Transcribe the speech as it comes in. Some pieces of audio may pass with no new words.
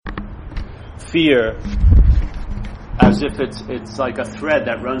fear as if it's like a thread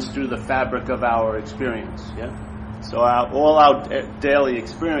that runs through the fabric of our experience. Yeah. So all our daily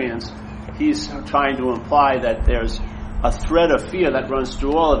experience, he's trying to imply that there's a thread of fear that runs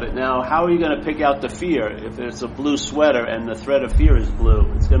through all of it. Now, how are you going to pick out the fear if it's a blue sweater and the thread of fear is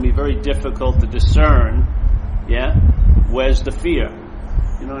blue? It's going to be very difficult to discern. Yeah, where's the fear?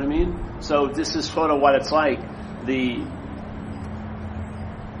 You know what I mean? So this is sort of what it's like.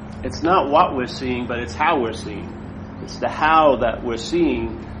 It's not what we're seeing, but it's how we're seeing. It's the how that we're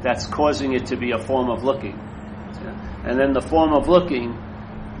seeing that's causing it to be a form of looking. And then the form of looking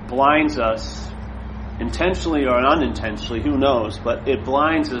blinds us, intentionally or unintentionally, who knows, but it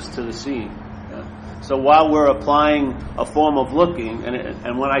blinds us to the seeing. Yeah? So while we're applying a form of looking,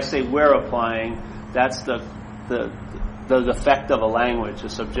 and when I say we're applying, that's the effect of a language, a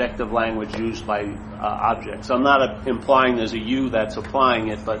subjective language used by objects. I'm not implying there's a you that's applying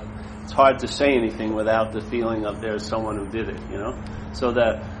it, but it's hard to say anything without the feeling of there's someone who did it, you know? So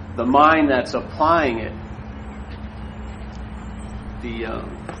the mind that's applying it,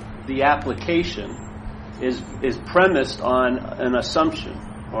 the application is premised on an assumption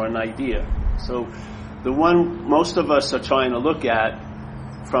or an idea. So the one most of us are trying to look at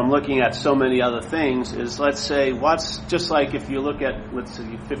from looking at so many other things is, let's say, what's just like if you look at, let's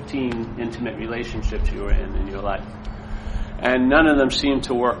say, 15 intimate relationships you were in your life, and none of them seem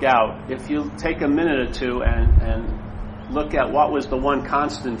to work out. If you take a minute or two and look at what was the one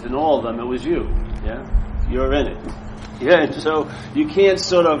constant in all of them, it was you. Yeah, you're in it. Yeah, so you can't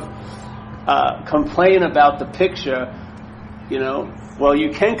sort of complain about the picture, you know. Well, you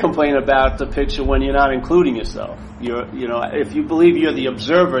can complain about the picture when you're not including yourself. If you believe you're the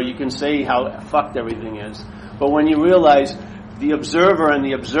observer, you can say how fucked everything is. But when you realize the observer and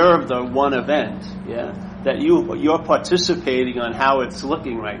the observed are one event, yeah, that you're participating on how it's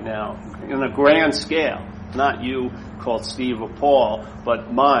looking right now in a grand scale. Not you called Steve or Paul,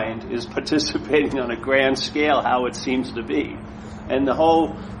 but mind is participating on a grand scale how it seems to be, and the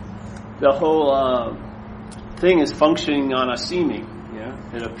whole thing is functioning on a seeming.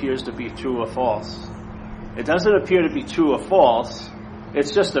 Yeah, it appears to be true or false. It doesn't appear to be true or false.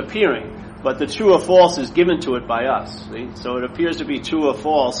 It's just appearing. But the true or false is given to it by us. See? So it appears to be true or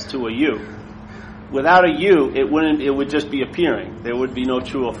false to a you. Without a you, it would just be appearing. There would be no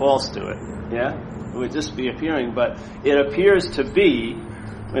true or false to it. Yeah? It would just be appearing. But it appears to be,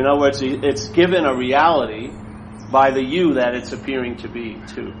 in other words, it's given a reality by the you that it's appearing to be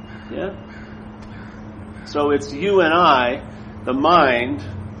too. Yeah? So it's you and I, the mind,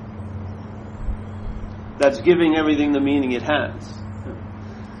 that's giving everything the meaning it has.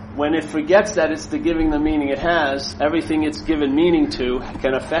 When it forgets that it's the giving the meaning it has, everything it's given meaning to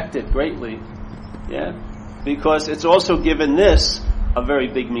can affect it greatly. Yeah? Because it's also given this a very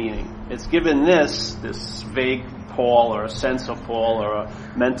big meaning. It's given this vague Paul or a sense of Paul or a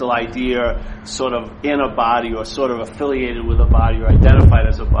mental idea sort of in a body or sort of affiliated with a body or identified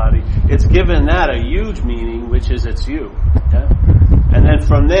as a body. It's given that a huge meaning, which is it's you. Yeah? And then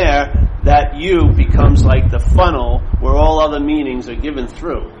from there, that you becomes like the funnel where all other meanings are given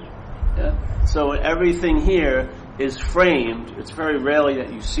through. Yeah? So everything here is framed. It's very rarely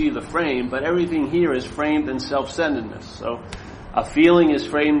that you see the frame, but everything here is framed in self-centeredness. So a feeling is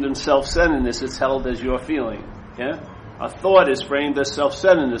framed in self-centeredness. It's held as your feeling. Yeah? A thought is framed as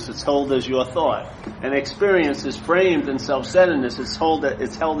self-centeredness. It's held as your thought. An experience is framed in self-centeredness. It's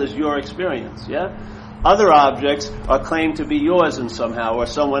held as your experience. Yeah? Other objects are claimed to be yours in somehow or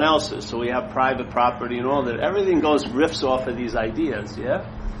someone else's. So we have private property and all that. Everything riffs off of these ideas, yeah?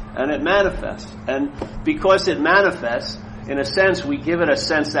 And it manifests. And because it manifests, in a sense, we give it a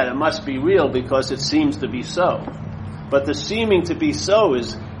sense that it must be real because it seems to be so. But the seeming to be so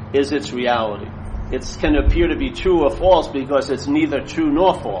is its reality. It can appear to be true or false because it's neither true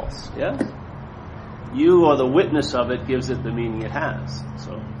nor false, yeah? You or the witness of it gives it the meaning it has,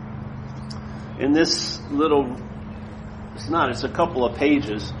 so. In this little, it's a couple of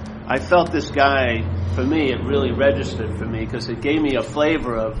pages. I felt this guy, for me, it really registered for me because it gave me a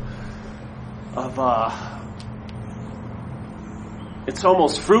flavor of it's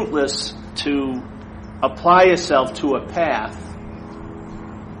almost fruitless to apply yourself to a path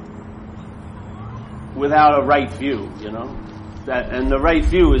without a right view, you know. And the right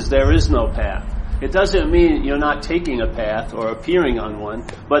view is there is no path. It doesn't mean you're not taking a path or appearing on one,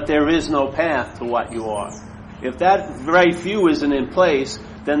 but there is no path to what you are. If that right view isn't in place,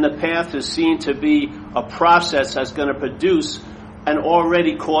 then the path is seen to be a process that's going to produce an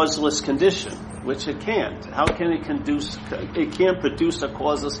already causeless condition, which it can't. How can it can't produce a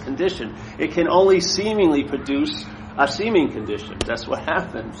causeless condition. It can only seemingly produce a seeming condition. That's what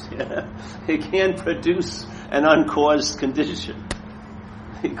happens. Yeah? It can't produce an uncaused condition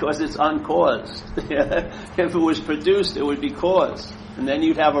because it's uncaused. Yeah? If it was produced, it would be caused. And then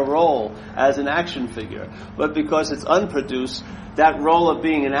you'd have a role as an action figure. But because it's unproduced, that role of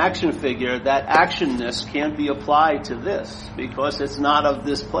being an action figure, that actionness can't be applied to this because it's not of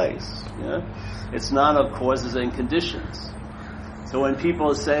this place. Yeah? It's not of causes and conditions. So when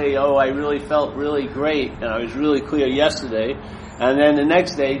people say, oh, I really felt really great, and I was really clear yesterday, and then the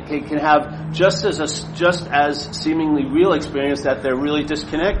next day they can have just as seemingly real experience that they're really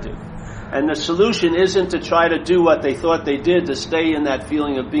disconnected. And the solution isn't to try to do what they thought they did to stay in that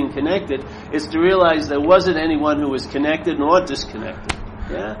feeling of being connected. It's to realize there wasn't anyone who was connected nor disconnected.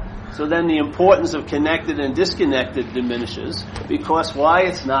 Yeah? So then the importance of connected and disconnected diminishes because why?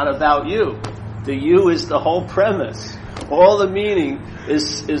 It's not about you. The you is the whole premise. All the meaning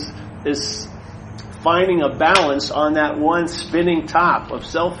is finding a balance on that one spinning top of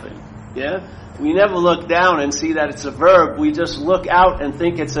selfing. Yeah? We never look down and see that it's a verb. We just look out and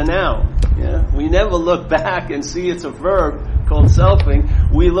think it's a noun. Yeah? We never look back and see it's a verb called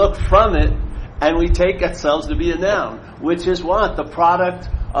selfing. We look from it and we take ourselves to be a noun, which is what? The product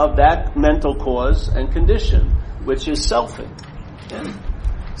of that mental cause and condition, which is selfing. Yeah?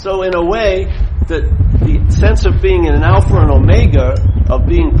 So in a way, the sense of being an alpha and omega, of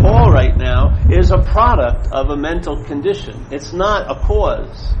being Paul right now, is a product of a mental condition. It's not a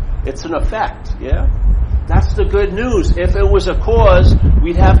cause. It's an effect, yeah? That's the good news. If it was a cause,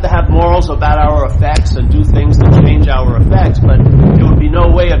 we'd have to have morals about our effects and do things to change our effects, but there would be no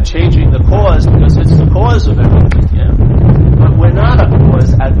way of changing the cause because it's the cause of everything, yeah? But we're not a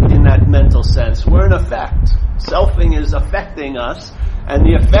cause in that mental sense. We're an effect. Selfing is affecting us, and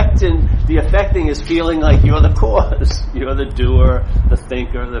the affecting is feeling like you're the cause. You're the doer, the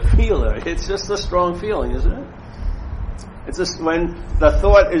thinker, the feeler. It's just a strong feeling, isn't it? It's just when the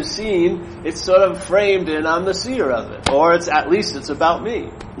thought is seen, it's sort of framed in I'm the seer of it. Or at least it's about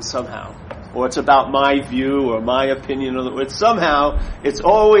me somehow. Or it's about my view or my opinion. It's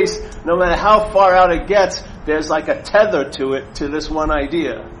always, no matter how far out it gets, there's like a tether to it, to this one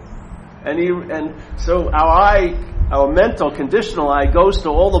idea. And so our mental conditional eye goes to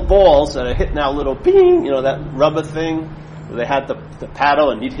all the balls that are hitting our little bing, that rubber thing. Where they had the paddle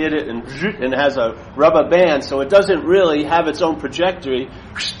and you'd hit it and it has a rubber band, so it doesn't really have its own trajectory.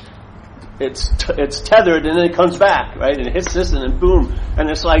 It's tethered and then it comes back, right? And it hits this and then boom, and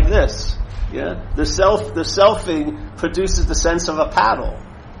it's like this. Yeah, the selfing produces the sense of a paddle.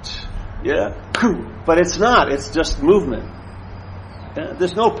 Yeah, but it's not. It's just movement. Yeah?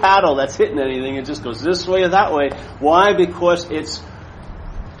 There's no paddle that's hitting anything. It just goes this way or that way. Why? Because it's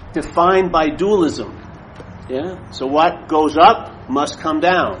defined by dualism. Yeah? So what goes up must come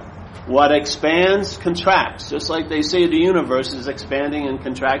down. What expands contracts. Just like they say the universe is expanding and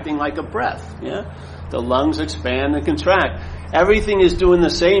contracting like a breath. Yeah? The lungs expand and contract. Everything is doing the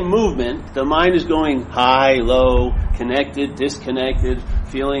same movement. The mind is going high, low, connected, disconnected,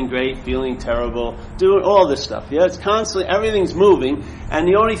 feeling great, feeling terrible, doing all this stuff. Yeah, it's constantly, everything's moving, and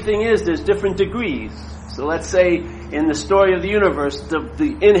the only thing is there's different degrees. So let's say in the story of the universe,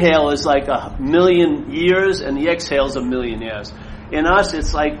 the inhale is like 1,000,000 years and the exhale is 1,000,000 years. In us,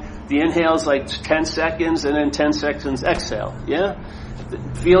 it's like the inhale is like 10 seconds and then 10 seconds exhale. Yeah?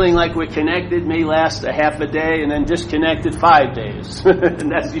 Feeling like we're connected may last a half a day and then disconnected 5 days.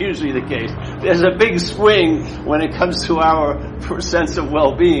 And that's usually the case. There's a big swing when it comes to our sense of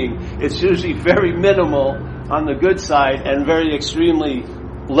well-being. It's usually very minimal on the good side and very extremely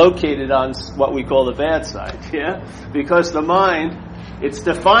located on what we call the bad side. Yeah? Because the mind, it's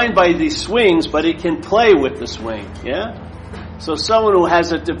defined by these swings, but it can play with the swing. Yeah? So someone who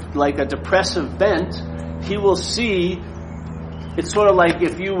has a depressive bent, he will see. It's sort of like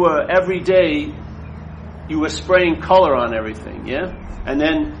if you were every day, you were spraying color on everything, yeah? And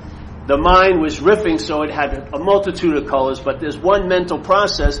then the mind was riffing, so it had a multitude of colors, but there's one mental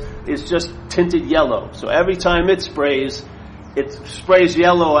process, it's just tinted yellow. So every time it sprays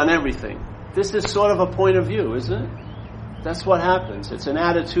yellow on everything. This is sort of a point of view, isn't it? That's what happens. It's an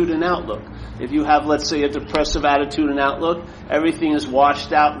attitude and outlook. If you have, let's say, a depressive attitude and outlook, everything is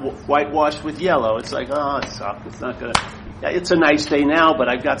washed out, whitewashed with yellow. It's like, oh, it sucks. It's not going to... It's a nice day now, but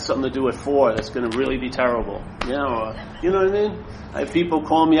I've got something to do at 4 that's going to really be terrible. You know what I mean? I have people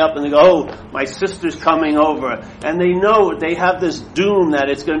call me up and they go, oh, my sister's coming over. And they know, they have this doom that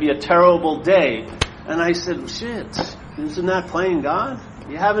it's going to be a terrible day. And I said, shit, isn't that playing God?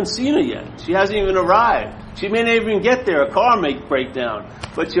 You haven't seen her yet. She hasn't even arrived. She may not even get there. A car may break down.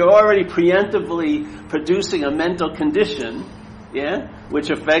 But you're already preemptively producing a mental condition yeah, which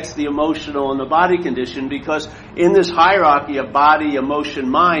affects the emotional and the body condition, because in this hierarchy of body, emotion,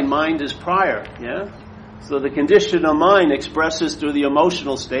 mind is prior, yeah? So the condition of mind expresses through the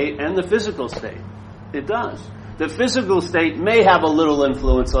emotional state and the physical state. It does. The physical state may have a little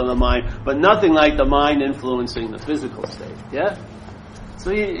influence on the mind, but nothing like the mind influencing the physical state, yeah?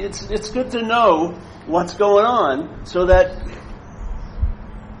 So it's good to know what's going on, so that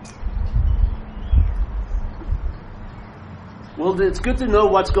it's good to know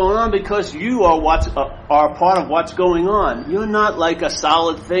what's going on, because you are are part of what's going on. You're not like a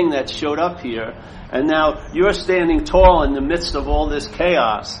solid thing that showed up here, and now you're standing tall in the midst of all this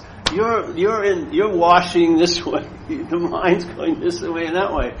chaos. You're washing this way. The mind's going this way and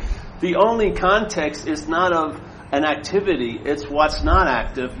that way. The only context is not of an activity, it's what's not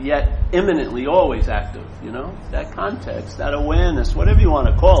active, yet imminently always active, you know? That context, that awareness, whatever you want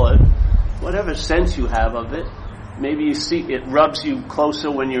to call it, whatever sense you have of it. Maybe you see it rubs you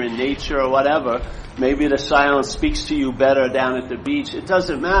closer when you're in nature or whatever. Maybe the silence speaks to you better down at the beach. It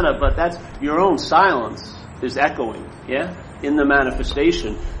doesn't matter, but that's your own silence is echoing, yeah? In the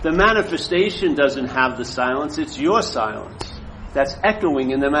manifestation. The manifestation doesn't have the silence, it's your silence that's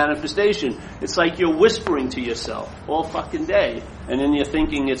echoing in the manifestation. It's like you're whispering to yourself all fucking day, and then you're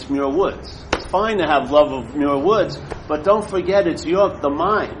thinking it's Muir Woods. It's fine to have love of Muir Woods, but don't forget it's the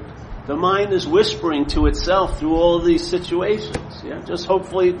mind. The mind is whispering to itself through all of these situations, yeah? Just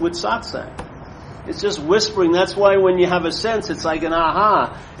hopefully with satsang. It's just whispering. That's why when you have a sense, it's like an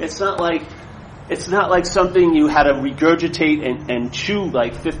aha. It's not like something you had to regurgitate and chew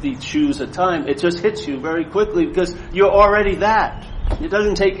like 50 chews a time. It just hits you very quickly because you're already that. It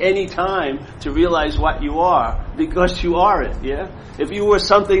doesn't take any time to realize what you are, because you are it, yeah? If you were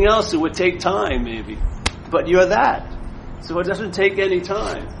something else, it would take time maybe. But you're that. So it doesn't take any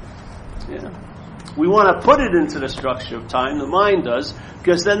time. Yeah. We want to put it into the structure of time, the mind does,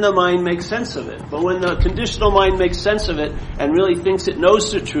 because then the mind makes sense of it. But when the conditional mind makes sense of it and really thinks it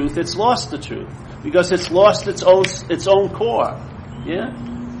knows the truth, it's lost the truth. Because it's lost its own core. Yeah?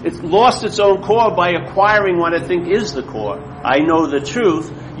 It's lost its own core by acquiring what I think is the core. I know the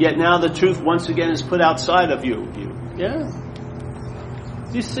truth, yet now the truth once again is put outside of you. Yeah?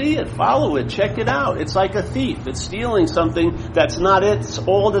 You see it, follow it, check it out. It's like a thief. It's stealing something that's not it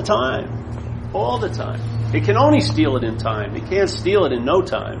all the time. All the time. It can only steal it in time. It can't steal it in no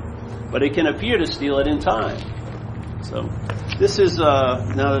time. But it can appear to steal it in time. So, this is,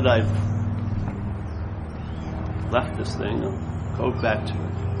 now that I've left this thing, I'll go back to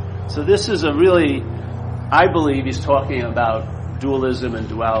it. So this is I believe he's talking about dualism and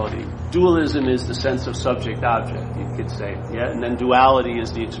duality. Dualism is the sense of subject-object, you could say. Yeah? And then duality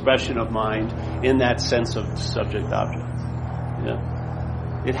is the expression of mind in that sense of subject-object.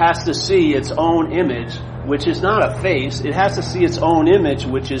 Yeah? It has to see its own image, which is not a face. It has to see its own image,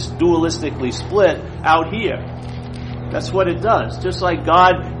 which is dualistically split, out here. That's what it does. Just like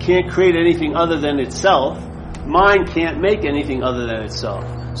God can't create anything other than itself, mind can't make anything other than itself.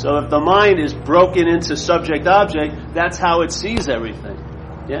 So if the mind is broken into subject-object, that's how it sees everything.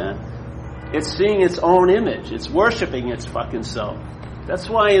 Yeah? It's seeing its own image. It's worshiping its fucking self. That's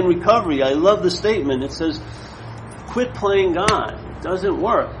why in recovery, I love the statement. It says, quit playing God. It doesn't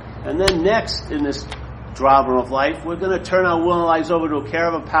work. And then next in this drama of life, we're going to turn our will and lives over to a care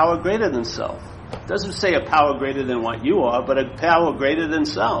of a power greater than self. It doesn't say a power greater than what you are, but a power greater than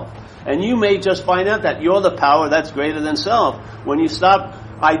self. And you may just find out that you're the power that's greater than self. When you stop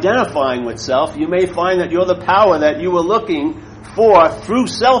identifying with self, you may find that you're the power that you were looking for through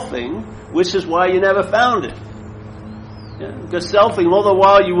selfing, which is why you never found it. Yeah? Because selfing, all the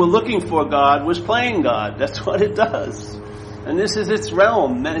while you were looking for God, was playing God. That's what it does. And this is its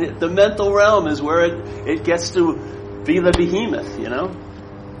realm. The mental realm is where it gets to be the behemoth, you know.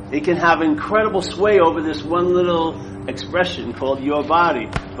 It can have incredible sway over this one little expression called your body.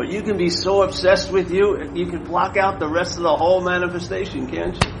 But you can be so obsessed with you can block out the rest of the whole manifestation,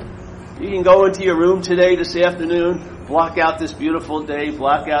 can't you? You can go into your room today, this afternoon, block out this beautiful day,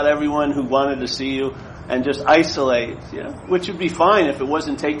 block out everyone who wanted to see you, and just isolate, yeah? Which would be fine if it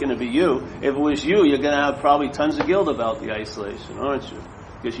wasn't taken to be you. If it was you, you're going to have probably tons of guilt about the isolation, aren't you?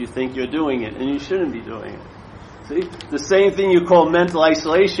 Because you think you're doing it, and you shouldn't be doing it. See? The same thing you call mental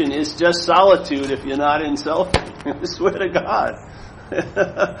isolation is just solitude if you're not in selfing. I swear to God.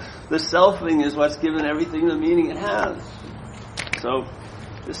 The selfing is what's given everything the meaning it has. So,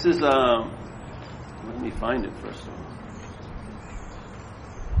 this is, let me find it first of all.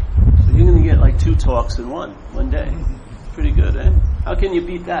 So you're going to get like 2 talks in one day. Pretty good, eh? How can you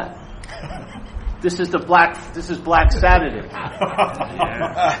beat that? This is Black Saturday.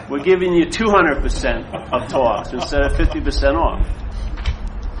 We're giving you 200% of talks instead of 50% off.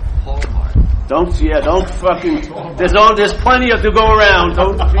 Don't fucking. There's plenty of to go around.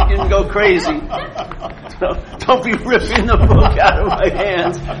 Don't freaking go crazy. Don't be ripping the book out of my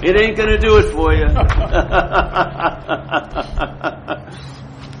hands. It ain't gonna do it for you.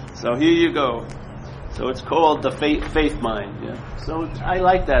 So here you go. So it's called the faith mind. Yeah. So I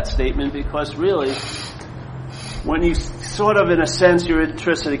like that statement because really, when you sort of, in a sense, your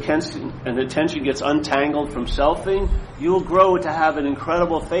interest and attention gets untangled from selfing, you'll grow to have an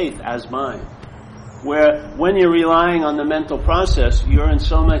incredible faith as mind. Where when you're relying on the mental process, you're in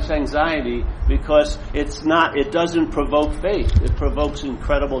so much anxiety because it doesn't provoke faith. It provokes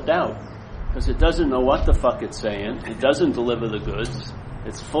incredible doubt. Because it doesn't know what the fuck it's saying. It doesn't deliver the goods.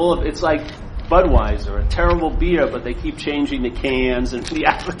 It's like Budweiser, a terrible beer, but they keep changing the cans and the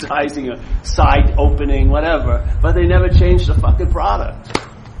advertising, a side opening, whatever, but they never change the fucking product.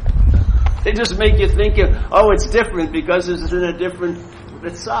 They just make you think, oh, it's different because it's in a different,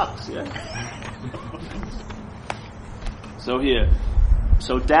 it sucks, yeah.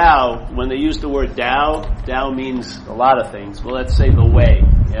 So Tao, when they use the word Tao means a lot of things. Well, let's say the way,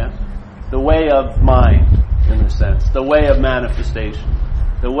 yeah? The way of mind, in a sense. The way of manifestation.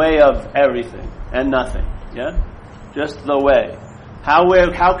 The way of everything and nothing, yeah? Just the way. How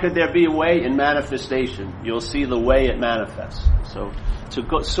could there be a way in manifestation? You'll see the way it manifests. So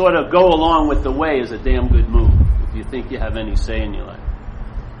to sort of go along with the way is a damn good move if you think you have any say in your life.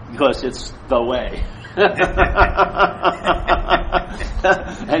 Because it's the way.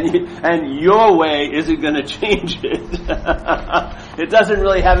 and your way isn't going to change it. It doesn't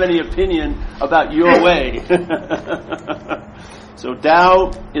really have any opinion about your way. So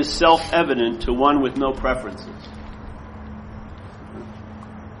Tao is self-evident to one with no preferences.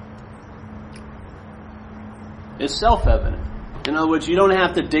 It's self-evident. In other words, you don't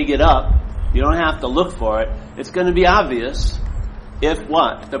have to dig it up. You don't have to look for it. It's going to be obvious if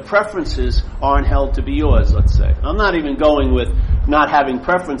what? The preferences aren't held to be yours, let's say. I'm not even going with not having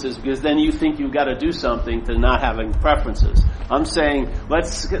preferences because then you think you've got to do something to not having preferences. I'm saying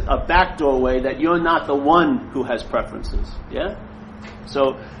let's get a backdoor way that you're not the one who has preferences. Yeah?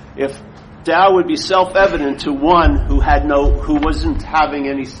 So if Tao would be self-evident to one who wasn't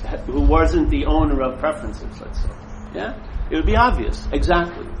the owner of preferences, let's say. Yeah? It would be obvious.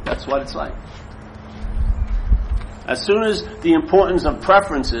 Exactly. That's what it's like. As soon as the importance of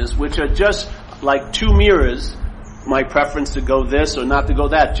preferences, which are just like two mirrors, my preference to go this or not to go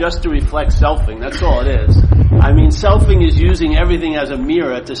that, just to reflect selfing, that's all it is. I mean, selfing is using everything as a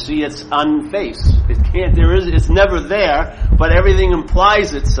mirror to see its unface. It's never there, but everything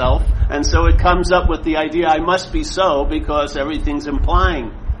implies itself, and so it comes up with the idea, I must be so, because everything's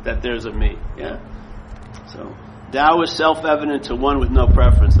implying that there's a me, yeah? So, Tao is self-evident to one with no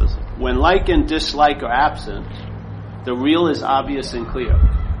preferences. When like and dislike are absent, the real is obvious and clear.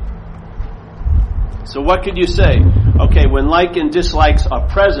 So what could you say? Okay, when like and dislikes are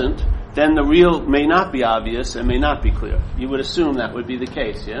present, then the real may not be obvious and may not be clear. You would assume that would be the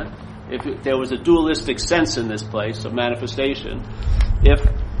case, yeah? If there was a dualistic sense in this place of manifestation, if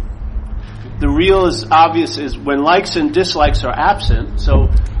the real is obvious is when likes and dislikes are absent, so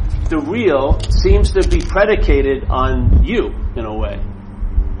the real seems to be predicated on you, in a way.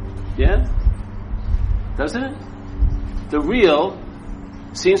 Yeah? Doesn't it? The real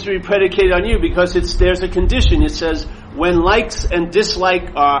seems to be predicated on you because there's a condition. It says, when likes and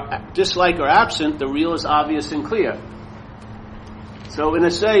dislike are absent, the real is obvious and clear. So in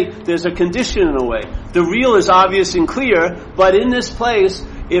a say, there's a condition in a way. The real is obvious and clear, but in this place,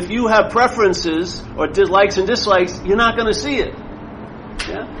 if you have preferences or likes and dislikes, you're not going to see it.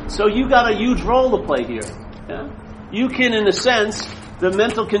 Yeah? So you got a huge role to play here. Yeah? You can, in a sense, the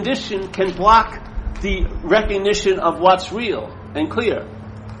mental condition can block the recognition of what's real and clear.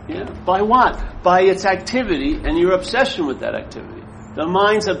 Yeah? By what? By its activity and your obsession with that activity. The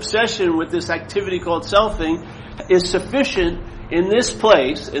mind's obsession with this activity called selfing is sufficient in this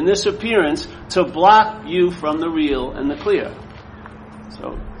place, in this appearance, to block you from the real and the clear.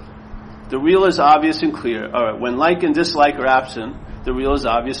 So, the real is obvious and clear. Alright, when like and dislike are absent, the real is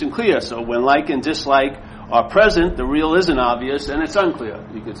obvious and clear. So when like and dislike are present, the real isn't obvious and it's unclear,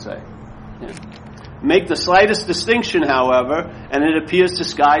 you could say. Yeah. Make the slightest distinction, however, and it appears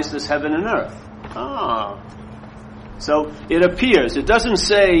disguised as heaven and earth. So it appears. It doesn't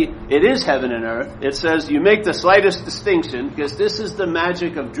say it is heaven and earth. It says you make the slightest distinction because this is the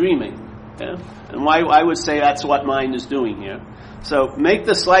magic of dreaming. Yeah? And why I would say that's what mind is doing here. So make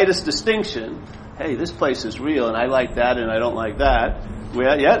the slightest distinction. Hey, this place is real and I like that and I don't like that.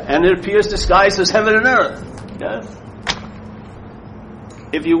 And it appears disguised as heaven and earth. Yes?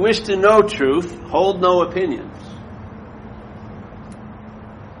 If you wish to know truth, hold no opinions.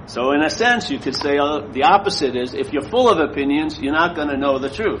 So in a sense, you could say the opposite is, if you're full of opinions, you're not going to know the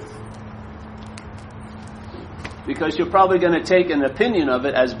truth. Because you're probably going to take an opinion of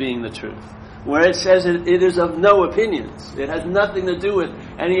it as being the truth. Where it says it is of no opinions. It has nothing to do with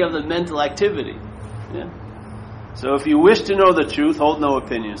any of the mental activity. Yeah? So if you wish to know the truth, hold no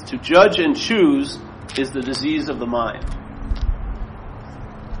opinions. To judge and choose is the disease of the mind.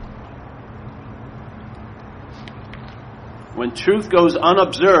 When truth goes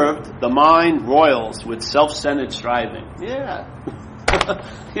unobserved, the mind roils with self-centered striving. Yeah.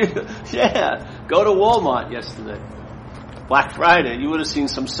 Yeah. Go to Walmart yesterday. Black Friday, you would have seen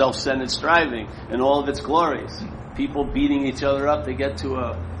some self-centered striving in all of its glories. People beating each other up to get to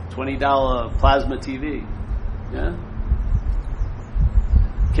a $20 plasma TV. Yeah?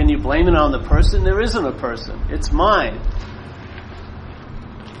 Can you blame it on the person? There isn't a person. It's mine.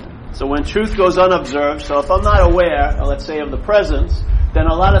 So when truth goes unobserved, so if I'm not aware, let's say, of the presence, then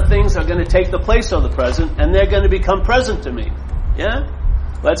a lot of things are going to take the place of the present, and they're going to become present to me. Yeah?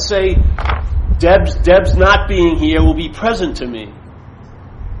 Let's say Deb's not being here will be present to me.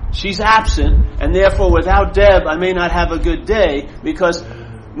 She's absent, and therefore without Deb, I may not have a good day, because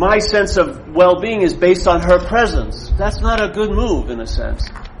my sense of well-being is based on her presence. That's not a good move, in a sense.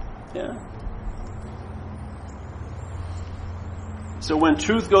 Yeah? So when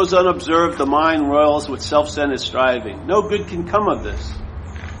truth goes unobserved, the mind roils with self-centered striving. No good can come of this.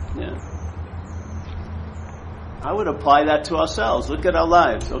 Yeah. I would apply that to ourselves. Look at our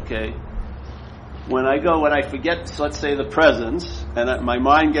lives. Okay. When I forget, let's say, the presence, and my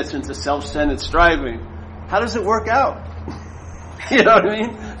mind gets into self-centered striving, how does it work out? You know what I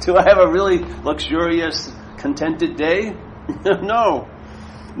mean? Do I have a really luxurious, contented day? No.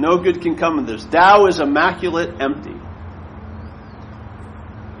 No good can come of this. Tao is immaculate, empty.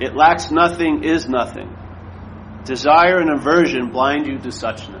 It lacks nothing, is nothing. Desire and aversion blind you to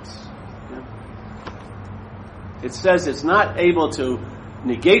suchness. Yeah. It says it's not able to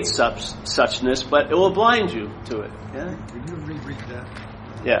negate suchness, but it will blind you to it. Yeah? Can you reread that?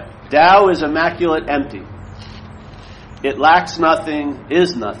 Yeah. Tao is immaculate, empty. It lacks nothing,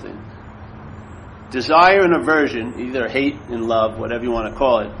 is nothing. Desire and aversion, either hate and love, whatever you want to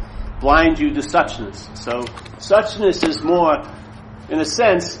call it, blind you to suchness. So suchness is more, in a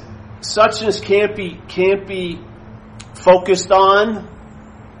sense, suchness can't be focused on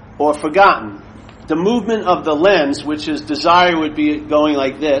or forgotten. The movement of the lens, which is desire, would be going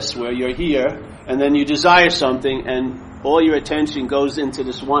like this, where you're here, and then you desire something, and all your attention goes into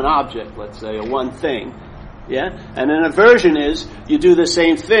this one object, let's say, or one thing. Yeah? And an aversion is, you do the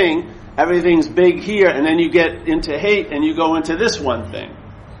same thing, everything's big here, and then you get into hate, and you go into this one thing.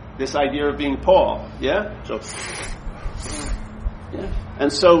 This idea of being Paul. Yeah? So, yeah.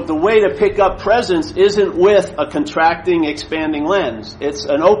 And so the way to pick up presence isn't with a contracting, expanding lens. It's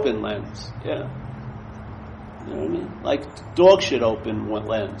an open lens. Yeah. You know what I mean? Like dog shit open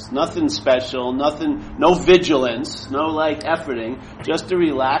lens. Nothing special, no vigilance, no efforting, just to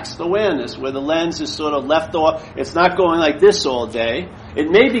relaxed awareness where the lens is sort of left off. It's not going like this all day. It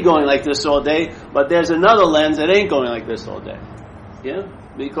may be going like this all day, but there's another lens that ain't going like this all day. Yeah?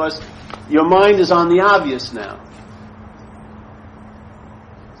 Because your mind is on the obvious now.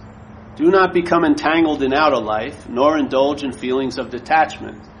 Do not become entangled in outer life, nor indulge in feelings of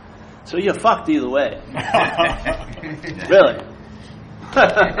detachment. So you're fucked either way. Really.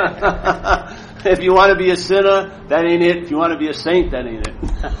 If you want to be a sinner, that ain't it. If you want to be a saint, that ain't it.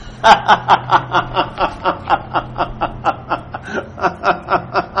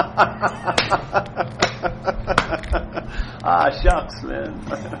 Shucks, man.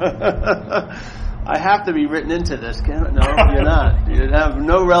 I have to be written into this, can't I? No, you're not. You have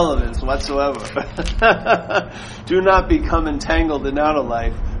no relevance whatsoever. Do not become entangled in outer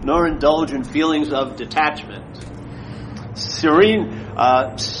life, nor indulge in feelings of detachment. Serenely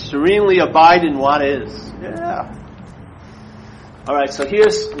abide in what is. Yeah. Alright, so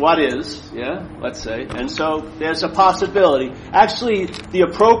here's what is, yeah, let's say. And so there's a possibility. Actually, the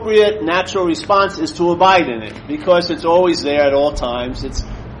appropriate natural response is to abide in it, because it's always there at all times. It's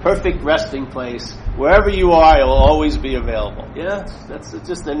perfect resting place. Wherever you are, it will always be available. Yeah, that's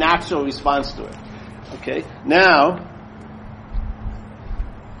just a natural response to it. Okay, now,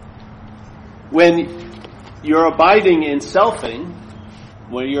 when you're abiding in selfing,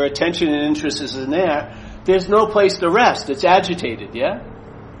 where your attention and interest is in there, there's no place to rest. It's agitated, yeah?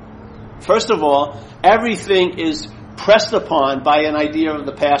 First of all, everything is pressed upon by an idea of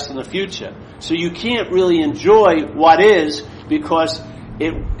the past and the future. So you can't really enjoy what is, because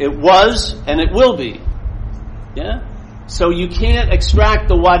it was and it will be. Yeah? So you can't extract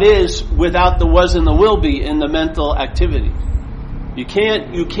the what is without the was and the will be in the mental activity. You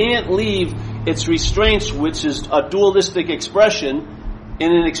can't leave its restraints, which is a dualistic expression,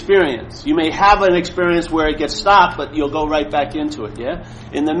 in an experience. You may have an experience where it gets stopped, but you'll go right back into it, yeah?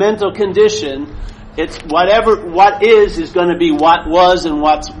 In the mental condition, it's what is going to be what was and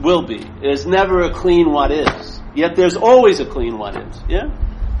what will be. There's never a clean what is. Yet there's always a clean what is, yeah?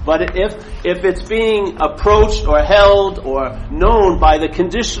 But if it's being approached or held or known by the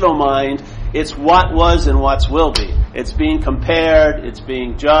conditional mind, it's what was and what will be. It's being compared, it's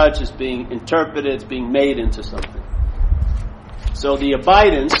being judged, it's being interpreted, it's being made into something. So the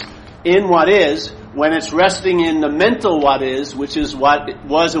abidance in what is, when it's resting in the mental what is, which is what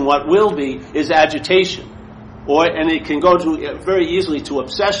was and what will be, is agitation. And it can go to very easily to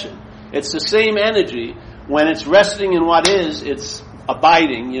obsession. It's the same energy. When it's resting in what is, it's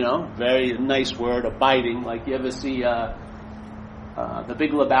abiding, very nice word, abiding. Like you ever see The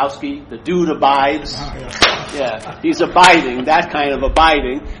Big Lebowski, the dude abides. Yeah, he's abiding, that kind of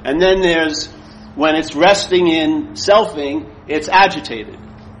abiding. And then there's, when it's resting in selfing, it's agitated.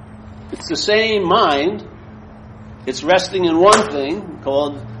 It's the same mind. It's resting in one thing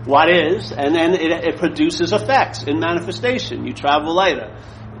called what is, and then it produces effects in manifestation. You travel lighter.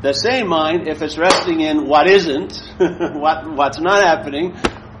 The same mind, if it's resting in what isn't, what's not happening,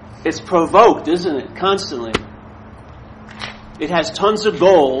 it's provoked, isn't it? Constantly. It has tons of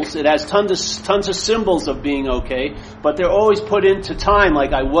goals. It has tons of symbols of being okay, but they're always put into time.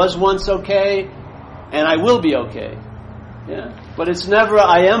 Like I was once okay, and I will be okay. Yeah, but it's never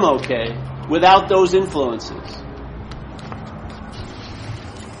I am okay without those influences.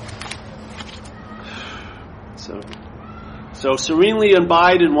 So serenely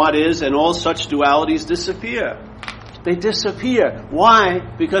abide in what is, and all such dualities disappear. They disappear. Why?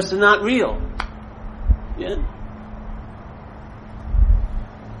 Because they're not real. Yeah.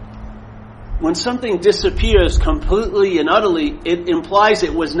 When something disappears completely and utterly, it implies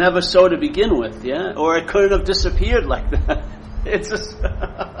it was never so to begin with, yeah? Or it couldn't have disappeared like that. It's just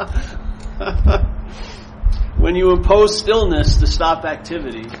when you impose stillness to stop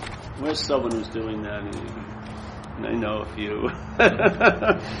activity. Where's someone who's doing that? I know a few.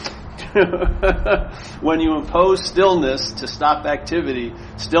 When you impose stillness to stop activity,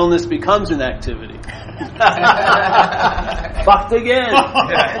 stillness becomes an activity. Fucked again.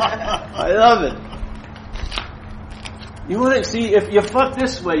 I love it. You want to see, if you fuck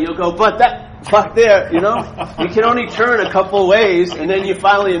this way, you'll go, but that fuck there, You can only turn a couple ways, and then you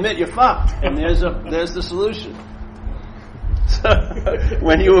finally admit you're fucked, and there's the solution. So,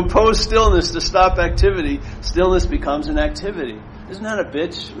 when you impose stillness to stop activity, stillness becomes an activity. Isn't that a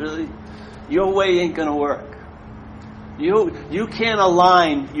bitch, really? Your way ain't gonna work. You can't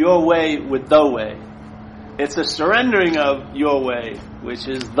align your way with the way. It's a surrendering of your way, which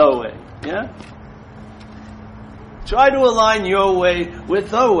is the way. Yeah? Try to align your way with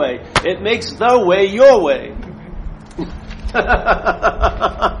the way. It makes the way your way.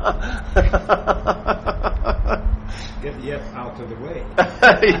 Get yet out of the way.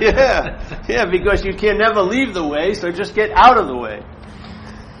 Yeah, because you can never leave the way, so just get out of the way.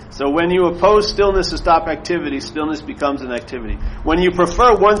 So when you oppose stillness to stop activity, stillness becomes an activity. When you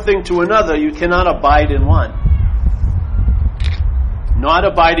prefer one thing to another, you cannot abide in one. Not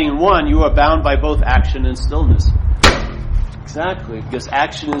abiding in one, you are bound by both action and stillness. Exactly, because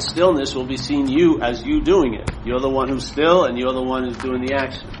action and stillness will be seen as you doing it. You're the one who's still, and you're the one who's doing the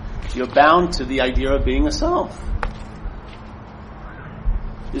action. You're bound to the idea of being a self.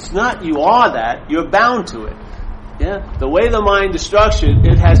 It's not you are that, you're bound to it. Yeah? The way the mind is structured,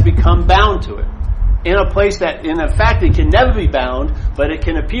 it has become bound to it. In a place that, in fact, it can never be bound, but it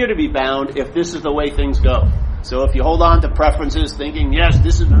can appear to be bound if this is the way things go. So if you hold on to preferences, thinking, yes,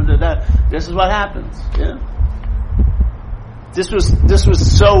 this is what happens. Yeah? This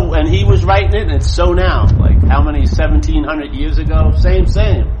was so, and he was writing it, and it's so now. Like, how many, 1700 years ago? Same.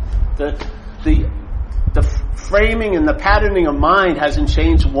 The framing and the patterning of mind hasn't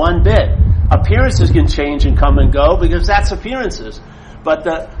changed one bit. Appearances can change and come and go because that's appearances. But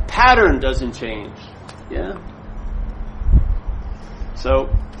the pattern doesn't change. Yeah? So,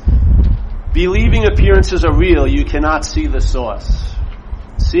 believing appearances are real, you cannot see the source.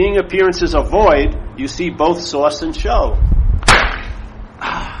 Seeing appearances are void, you see both source and show.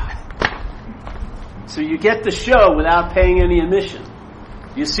 So you get the show without paying any admission.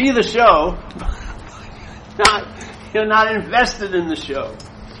 You see the show, you're not invested in the show.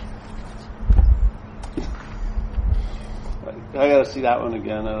 I gotta see that one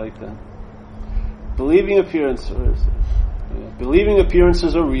again. I like that. Believing appearance. Where is it? Believing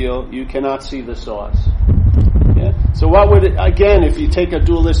appearances are real, you cannot see the source. Yeah? So what would it, again, if you take a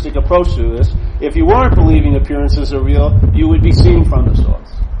dualistic approach to this, if you weren't believing appearances are real, you would be seeing from the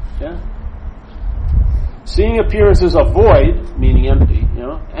source. Yeah? Seeing appearances are void, meaning empty,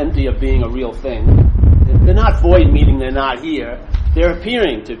 empty of being a real thing. They're not void, meaning they're not here. They're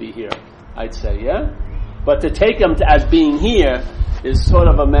appearing to be here, I'd say, yeah? But to take them as being here is sort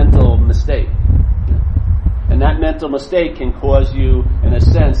of a mental mistake. And that mental mistake can cause you, in a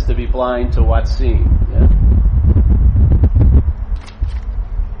sense, to be blind to what's seen. Yeah?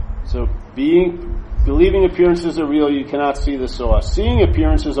 So, believing appearances are real, you cannot see the source. Seeing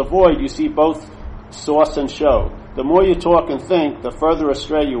appearances are void, you see both source and show. The more you talk and think, the further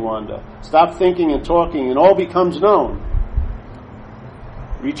astray you wander. Stop thinking and talking, and all becomes known.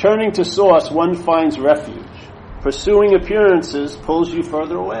 Returning to source, one finds refuge. Pursuing appearances pulls you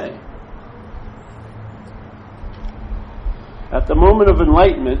further away. At the moment of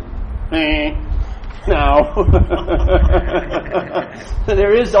enlightenment, now,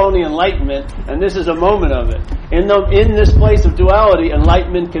 there is only enlightenment, and this is a moment of it. In this place of duality,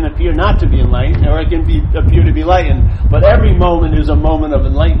 enlightenment can appear not to be enlightened, or it can appear to be enlightened. But every moment is a moment of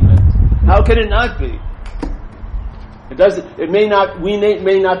enlightenment. How can it not be? We may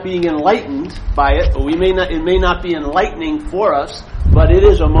not be enlightened by it, or it may not be enlightening for us, but it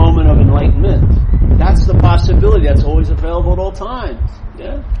is a moment of enlightenment. That's the possibility. That's always available at all times.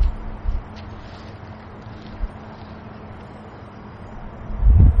 Yeah.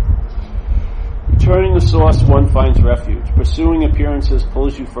 Returning the source, one finds refuge. Pursuing appearances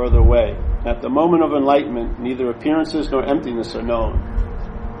pulls you further away. At the moment of enlightenment, neither appearances nor emptiness are known.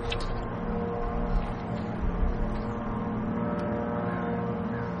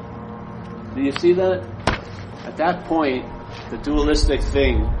 Do you see that? At that point, the dualistic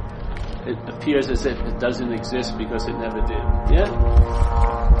thing, it appears as if it doesn't exist because it never did. Yeah?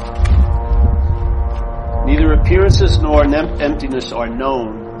 Neither appearances nor emptiness are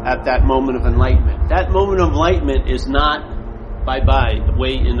known at that moment of enlightenment. That moment of enlightenment is not bye-bye,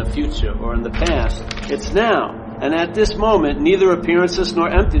 way in the future or in the past. It's now. And at this moment, neither appearances nor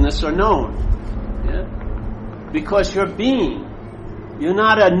emptiness are known. Yeah? Because you're being. You're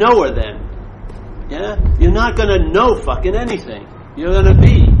not a knower then. Yeah? You're not going to know fucking anything. You're going to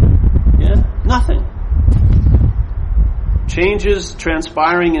be. Yeah? Nothing. Changes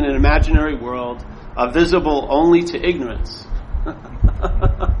transpiring in an imaginary world are visible only to ignorance.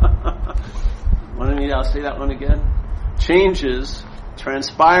 I'll say that one again. Changes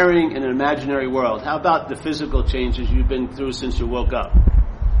transpiring in an imaginary world. How about the physical changes you've been through since you woke up?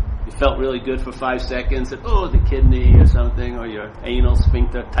 You felt really good for 5 seconds, and the kidney or something, or your anal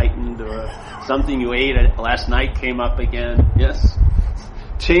sphincter tightened, or something you ate last night came up again. Yes?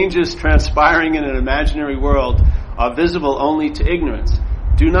 Changes transpiring in an imaginary world are visible only to ignorance.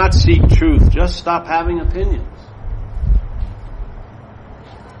 Do not seek truth, just stop having opinions.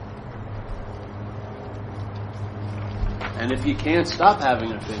 And if you can't stop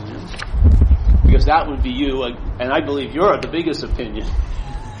having opinions, because that would be you, and I believe you're the biggest opinion.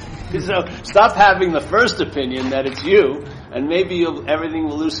 So stop having the first opinion that it's you, and maybe everything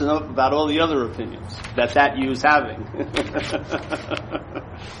will loosen up about all the other opinions that you's having.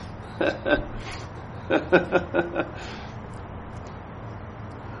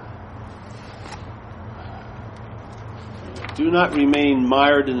 Do not remain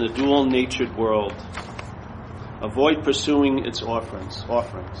mired in the dual-natured world. Avoid pursuing its offerings.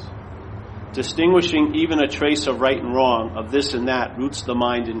 Distinguishing even a trace of right and wrong, of this and that, roots the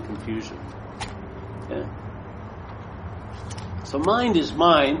mind in confusion. Yeah? So mind is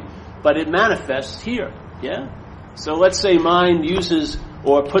mind, but it manifests here. Yeah? So let's say mind uses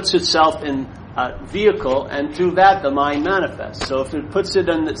or puts itself in a vehicle, and through that the mind manifests. So if it puts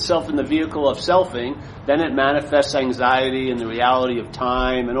itself in the vehicle of selfing, then it manifests anxiety and the reality of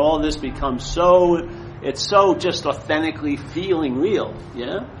time, and all this becomes it's so just authentically feeling real,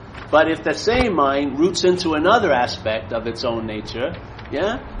 yeah? But if the same mind roots into another aspect of its own nature,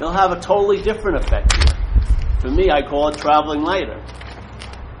 yeah, it'll have a totally different effect here. For me, I call it traveling lighter.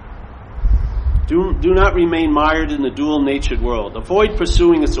 Do not remain mired in the dual-natured world. Avoid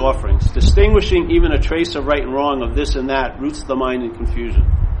pursuing its offerings. Distinguishing even a trace of right and wrong, of this and that, roots the mind in confusion.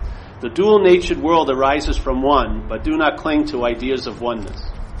 The dual-natured world arises from one, but do not cling to ideas of oneness.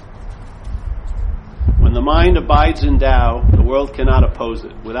 When the mind abides in Tao, the world cannot oppose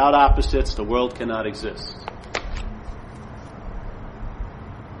it. Without opposites, the world cannot exist.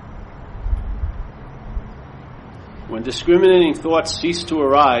 When discriminating thoughts cease to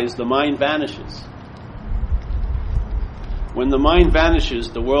arise, the mind vanishes. When the mind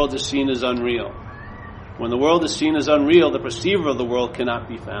vanishes, the world is seen as unreal. When the world is seen as unreal, the perceiver of the world cannot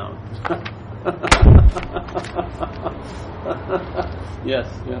be found. Yes,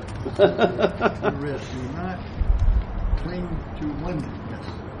 yeah. The rest, do not cling to oneness.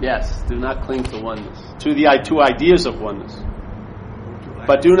 Yes, do not cling to oneness. To ideas of oneness.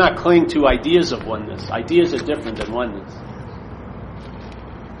 But do not cling to ideas of oneness. Ideas are different than oneness.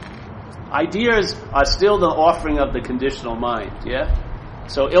 Ideas are still the offering of the conditional mind, yeah?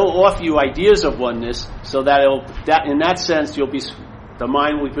 So it'll offer you ideas of oneness, so that in that sense the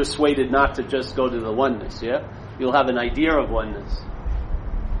mind will be persuaded not to just go to the oneness, yeah? You'll have an idea of oneness.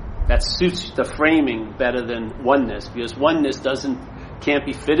 That suits the framing better than oneness, because oneness can't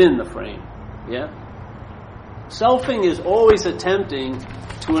be fit in the frame, yeah? Selfing is always attempting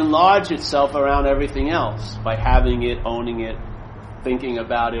to enlarge itself around everything else by having it, owning it, thinking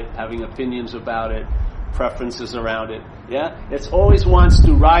about it, having opinions about it, preferences around it. Yeah? It always wants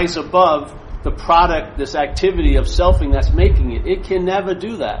to rise above the product, this activity of selfing that's making it. It can never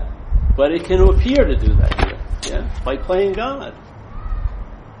do that. But it can appear to do that here. Yeah? By playing God.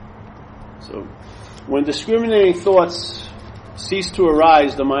 So, when discriminating thoughts cease to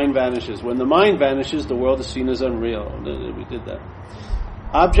arise, the mind vanishes. When the mind vanishes, the world is seen as unreal. We did that.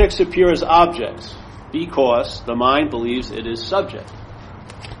 Objects appear as objects because the mind believes it is subject.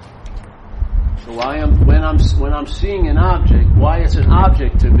 So when I'm seeing an object, why it's an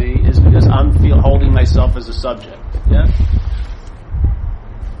object to me is because I'm holding myself as a subject. Yeah.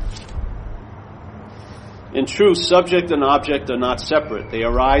 In truth, subject and object are not separate. They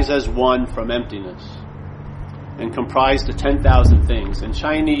arise as one from emptiness and comprise the 10,000 things. In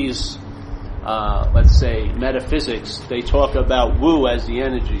Chinese, let's say, metaphysics, they talk about Wu as the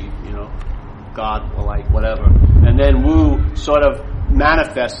energy, God or like whatever. And then Wu sort of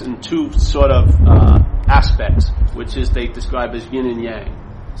manifests in two sort of aspects, which is they describe as yin and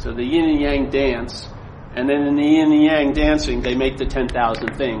yang. So the yin and yang dance, and then in the yin and yang dancing, they make the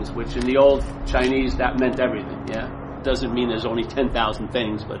 10,000 things, which in the old Chinese, that meant everything, yeah? It doesn't mean there's only 10,000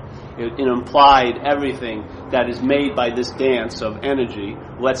 things, but it implied everything that is made by this dance of energy.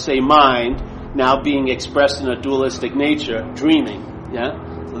 Let's say mind, now being expressed in a dualistic nature, dreaming, yeah?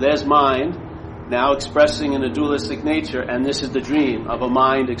 So there's mind, now expressing in a dualistic nature, and this is the dream of a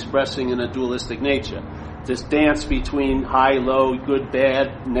mind expressing in a dualistic nature. This dance between high, low, good,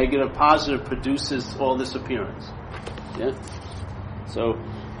 bad, negative, positive produces all this appearance. Yeah?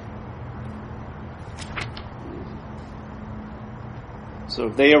 So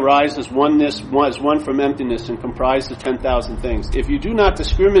they arise as oneness, as one from emptiness, and comprise of 10,000 things. If you do not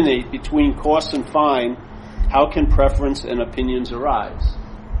discriminate between coarse and fine, how can preference and opinions arise?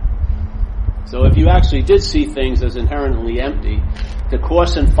 So if you actually did see things as inherently empty, the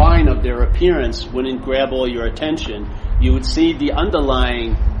coarse and fine of their appearance wouldn't grab all your attention. You would see the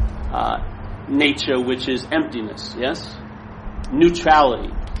underlying nature, which is emptiness, yes?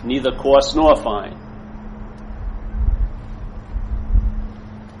 Neutrality, neither coarse nor fine.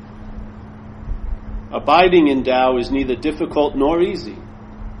 Abiding in Tao is neither difficult nor easy.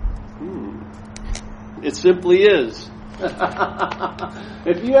 It simply is.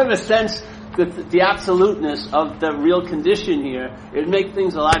 If you have a sense the absoluteness of the real condition here, it'd make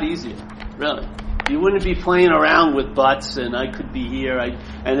things a lot easier, really. You wouldn't be playing around with buts and I could be here,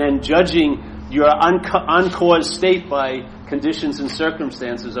 and then judging your uncaused state by conditions and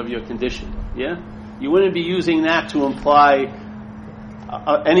circumstances of your condition. Yeah? You wouldn't be using that to imply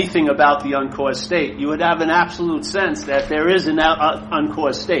anything about the uncaused state. You would have an absolute sense that there is an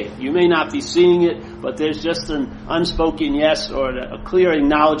uncaused state. You may not be seeing it, but there's just an unspoken yes or a clear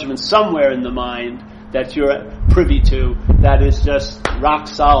acknowledgement somewhere in the mind that you're privy to that is just rock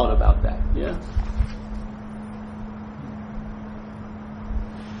solid about that. Yeah?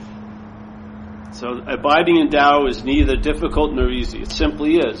 So abiding in Tao is neither difficult nor easy. It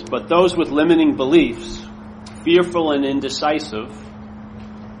simply is. But those with limiting beliefs, fearful and indecisive,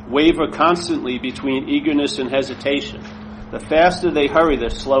 waver constantly between eagerness and hesitation. The faster they hurry, the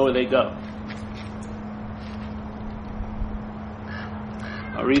slower they go.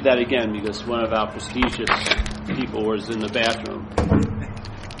 I'll read that again because one of our prestigious people was in the bathroom.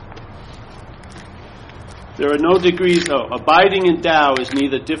 There are no degrees. Abiding in Tao is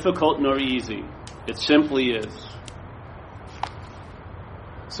neither difficult nor easy. It simply is.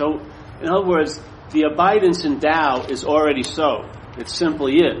 So, in other words, the abidance in Tao is already so. It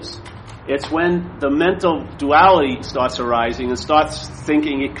simply is. It's when the mental duality starts arising and starts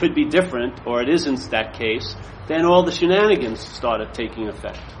thinking it could be different, or it isn't that case, then all the shenanigans started taking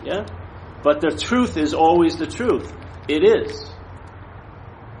effect. Yeah? But the truth is always the truth. It is.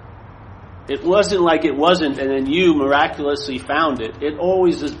 It wasn't like it wasn't and then you miraculously found it. It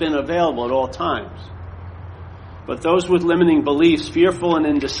always has been available at all times. But those with limiting beliefs, fearful and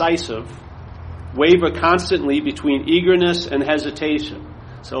indecisive, waver constantly between eagerness and hesitation.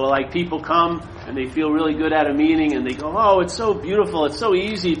 So like people come and they feel really good at a meeting and they go, oh, it's so beautiful, it's so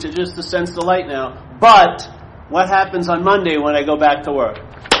easy to sense the light now. But what happens on Monday when I go back to work?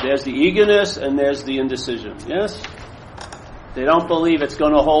 There's the eagerness and there's the indecision. Yes? They don't believe it's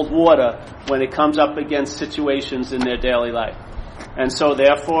going to hold water when it comes up against situations in their daily life. And so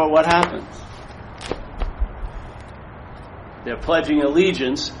therefore, what happens? They're pledging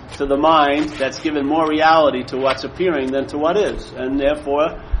allegiance to the mind that's given more reality to what's appearing than to what is. And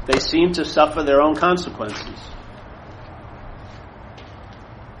therefore, they seem to suffer their own consequences.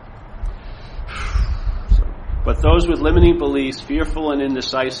 But those with limiting beliefs, fearful and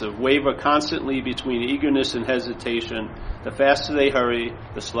indecisive, waver constantly between eagerness and hesitation. The faster they hurry,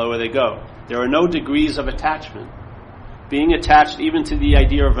 the slower they go. There are no degrees of attachment. Being attached even to the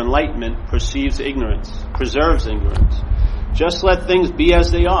idea of enlightenment preserves ignorance. Just let things be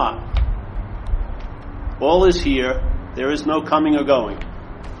as they are. All is here. There is no coming or going.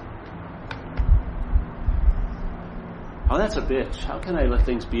 Oh, that's a bitch. How can I let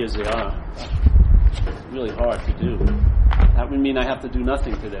things be as they are? It's really hard to do. That would mean I have to do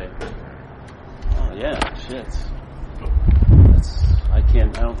nothing today. Oh, yeah, shit. I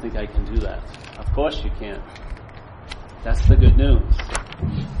don't think I can do that. Of course you can't. That's the good news.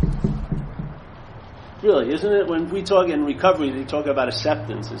 Really, isn't it? When we talk in recovery, they talk about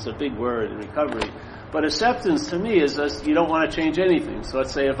acceptance. It's a big word in recovery. But acceptance to me is just you don't want to change anything. So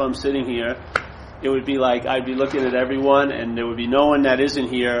let's say if I'm sitting here, it would be like I'd be looking at everyone and there would be no one that isn't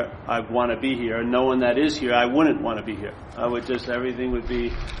here I'd want to be here, and no one that is here I wouldn't want to be here.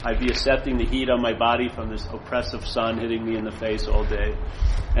 I'd be accepting the heat on my body from this oppressive sun hitting me in the face all day.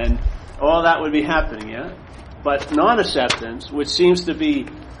 And all that would be happening, yeah? But non-acceptance, acceptance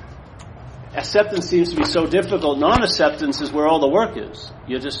seems to be so difficult. Non-acceptance is where all the work is.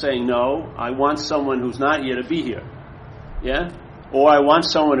 You're just saying, no, I want someone who's not here to be here. Yeah? Or I want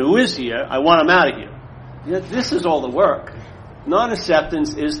someone who is here, I want them out of here. Yeah, this is all the work.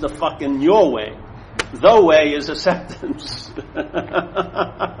 Non-acceptance is the fucking your way. The way is acceptance.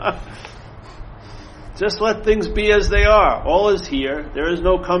 Just let things be as they are. All is here. There is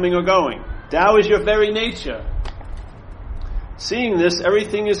no coming or going. Tao is your very nature. Seeing this,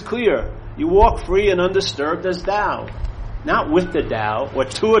 everything is clear. You walk free and undisturbed as Tao. Not with the Tao, or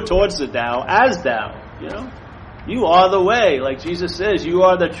to or towards the Tao, as Tao. You know? You are the way. Like Jesus says, you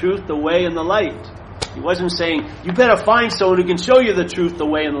are the truth, the way, and the light. He wasn't saying, you better find someone who can show you the truth, the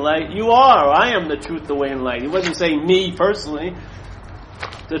way, and the light. You are. I am the truth, the way, and the light. He wasn't saying me personally.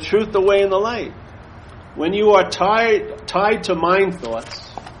 The truth, the way, and the light. When you are tied to mind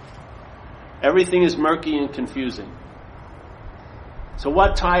thoughts, everything is murky and confusing. So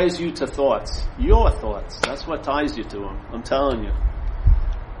what ties you to thoughts? Your thoughts. That's what ties you to them. I'm telling you.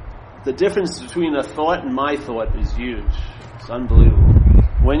 The difference between a thought and my thought is huge. It's unbelievable.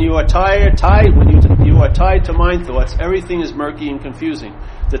 When you are tied to mind thoughts, everything is murky and confusing.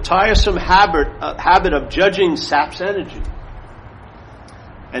 The tiresome habit of judging saps energy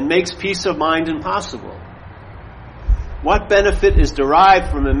and makes peace of mind impossible. What benefit is derived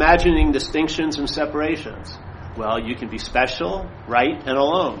from imagining distinctions and separations? Well, you can be special, right, and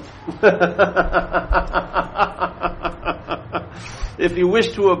alone. If you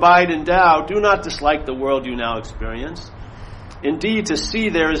wish to abide in Tao, do not dislike the world you now experience. Indeed, to see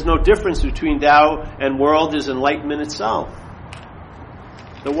there is no difference between Tao and world is enlightenment itself.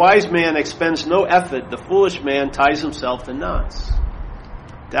 The wise man expends no effort. The foolish man ties himself in knots.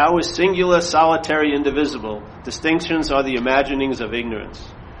 Tao is singular, solitary, indivisible. Distinctions are the imaginings of ignorance.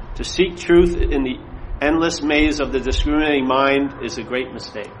 To seek truth in the endless maze of the discriminating mind is a great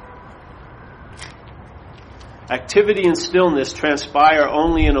mistake. Activity and stillness transpire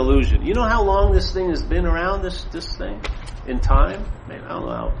only in illusion. You know how long this thing has been around, this thing? In time? Maybe, I don't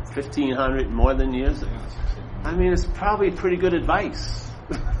know, 1,500, more than years? I mean, it's probably pretty good advice.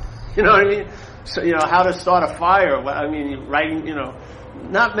 You know what I mean? So, how to start a fire. I mean, writing,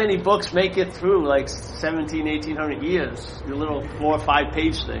 not many books make it through like 1,800 years. Your little 4 or 5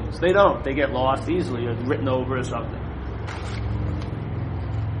 page things. They don't. They get lost easily or written over or something.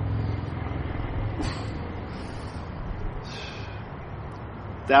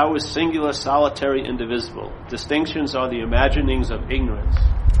 Tao is singular, solitary, indivisible. Distinctions are the imaginings of ignorance.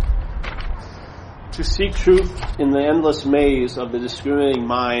 To seek truth in the endless maze of the discriminating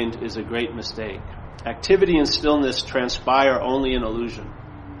mind is a great mistake. Activity and stillness transpire only in illusion.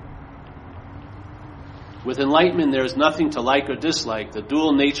 With enlightenment, there is nothing to like or dislike. The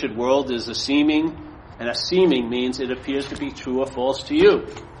dual-natured world is a seeming, and a seeming means it appears to be true or false to you.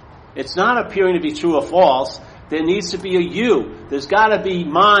 It's not appearing to be true or false. There needs to be a you. There's got to be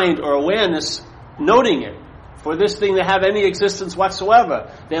mind or awareness noting it. For this thing to have any existence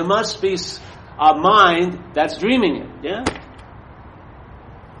whatsoever, there must be a mind that's dreaming it. Yeah?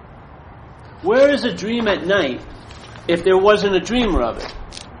 Where is a dream at night if there wasn't a dreamer of it?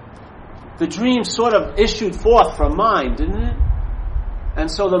 The dream sort of issued forth from mind, didn't it? And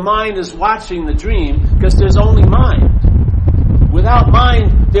so the mind is watching the dream because there's only mind. Without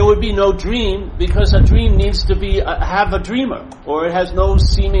mind, there would be no dream because a dream needs to have a dreamer, or it has no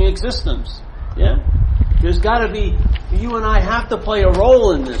seeming existence. Yeah? There's got to be, you and I have to play a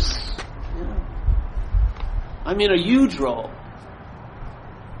role in this. Yeah? I mean, a huge role.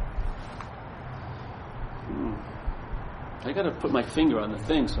 I got to put my finger on the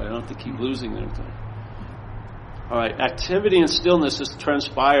thing so I don't have to keep losing it. All right, activity and stillness is to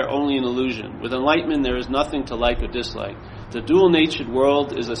transpire only in illusion. With enlightenment, there is nothing to like or dislike. The dual-natured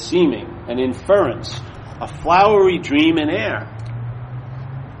world is a seeming, an inference, a flowery dream in air.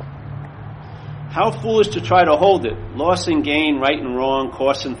 How foolish to try to hold it. Loss and gain, right and wrong,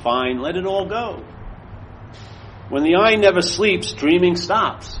 coarse and fine, let it all go. When the eye never sleeps, dreaming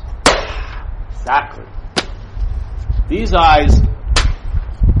stops. Exactly. These eyes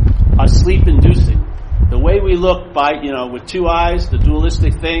are sleep-inducing. The way we look with two eyes, the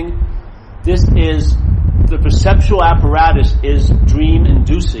dualistic thing, the perceptual apparatus is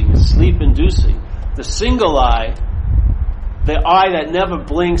dream-inducing, is sleep-inducing. The single eye, the eye that never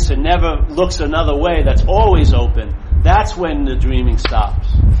blinks and never looks another way, that's always open, that's when the dreaming stops.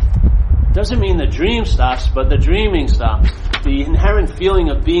 Doesn't mean the dream stops, but the dreaming stops. The inherent feeling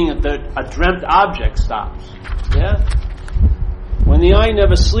of being a dreamt object stops. Yeah? When the eye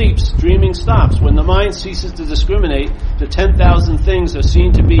never sleeps, dreaming stops. When the mind ceases to discriminate, the 10,000 things are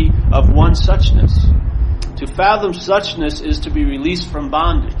seen to be of one suchness. To fathom suchness is to be released from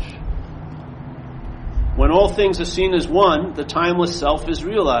bondage. When all things are seen as one, the timeless self is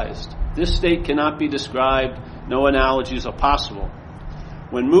realized. This state cannot be described. No analogies are possible.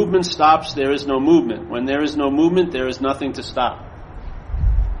 When movement stops, there is no movement. When there is no movement, there is nothing to stop.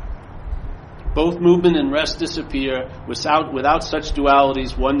 Both movement and rest disappear. Without such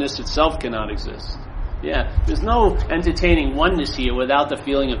dualities, oneness itself cannot exist. Yeah, there's no entertaining oneness here without the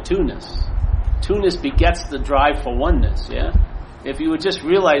feeling of two-ness. Two-ness begets the drive for oneness, yeah? If you would just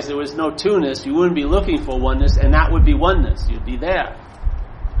realize there was no two-ness, you wouldn't be looking for oneness, and that would be oneness. You'd be there.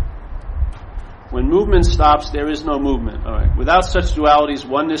 When movement stops, there is no movement. All right. Without such dualities,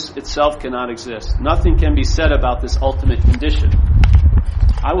 oneness itself cannot exist. Nothing can be said about this ultimate condition.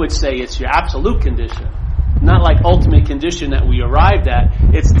 I would say it's your absolute condition. Not like ultimate condition that we arrived at.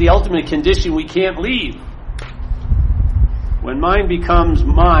 It's the ultimate condition we can't leave. When mind becomes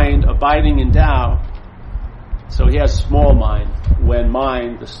mind, abiding in Tao, so he has small mind. When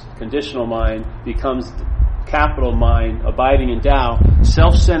mind, the conditional mind, becomes capital mind, abiding in Tao,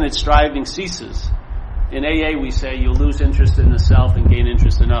 self-centered striving ceases. In AA we say you'll lose interest in the self and gain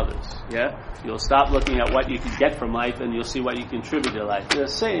interest in others. Yeah? You'll stop looking at what you can get from life and you'll see what you contribute to life. They're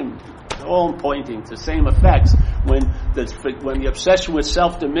the same, all pointing to the same effects. When the obsession with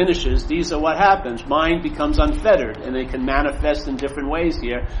self diminishes, these are what happens. Mind becomes unfettered and it can manifest in different ways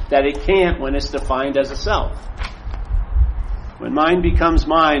here that it can't when it's defined as a self. When mind becomes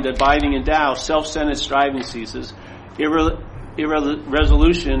mind, abiding in Tao, self-centered striving ceases,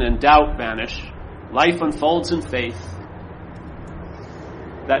 irresolution and doubt vanish, life unfolds in faith.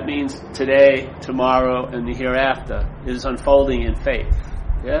 That means today, tomorrow, and the hereafter is unfolding in faith.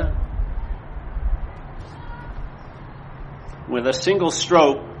 Yeah? With a single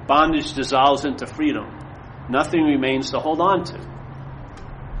stroke, bondage dissolves into freedom. Nothing remains to hold on to.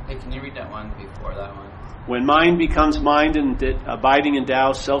 Hey, can you read that one before that one? When mind becomes mind and abiding in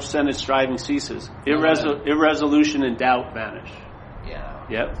Tao, self-centered striving ceases. Irresolution and doubt vanish. Yeah.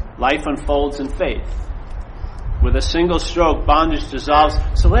 Yep. Life unfolds in faith. With a single stroke, bondage dissolves.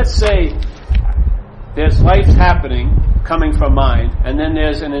 So let's say there's life happening coming from mind, and then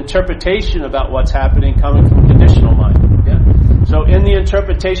there's an interpretation about what's happening coming from conditional mind. Yeah? So in the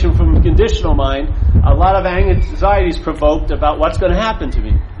interpretation from conditional mind, a lot of anxiety is provoked about what's going to happen to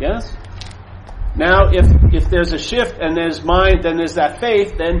me. Yes? Now, if there's a shift and there's mind, then there's that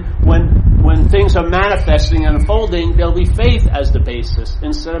faith, then when things are manifesting and unfolding, there'll be faith as the basis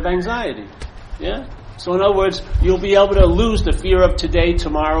instead of anxiety. Yeah? So in other words, you'll be able to lose the fear of today,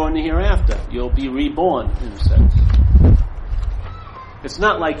 tomorrow, and the hereafter. You'll be reborn, in a sense. It's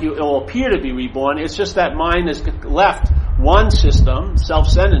not like it will appear to be reborn, it's just that mind has left one system,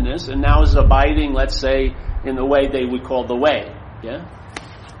 self-centeredness, and now is abiding, let's say, in the way they would call the way. Yeah?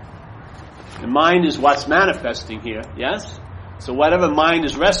 The mind is what's manifesting here, yes? So whatever mind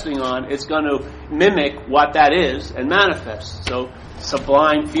is resting on, it's going to mimic what that is and manifest. So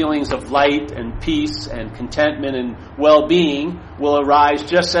sublime feelings of light and peace and contentment and well-being will arise,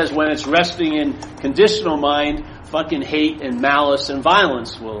 just as when it's resting in conditional mind, fucking hate and malice and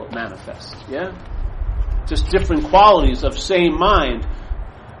violence will manifest. Yeah? Just different qualities of same mind.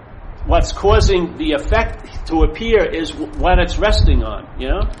 What's causing the effect to appear is what it's resting on, you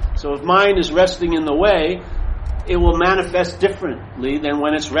know? So if mind is resting in the way, it will manifest differently than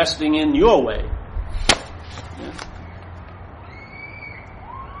when it's resting in your way. Yeah.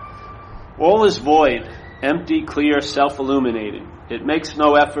 All is void, empty, clear, self-illuminating. It makes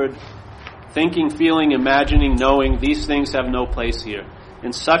no effort. Thinking, feeling, imagining, knowing, these things have no place here.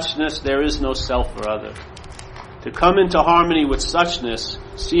 In suchness, there is no self or other. To come into harmony with suchness,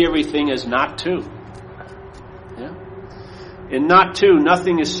 see everything as not two. Yeah? In not two,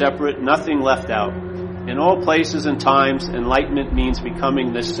 nothing is separate, nothing left out. In all places and times, enlightenment means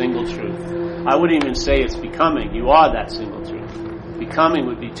becoming this single truth. I wouldn't even say it's becoming. You are that single truth. Becoming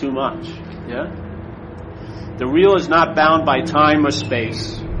would be too much. Yeah? The real is not bound by time or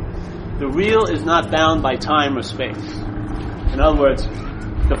space. The real is not bound by time or space. In other words,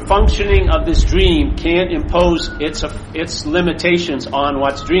 the functioning of this dream can't impose its limitations on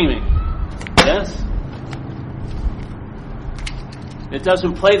what's dreaming. Yes? It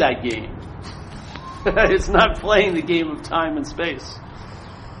doesn't play that game. It's not playing the game of time and space.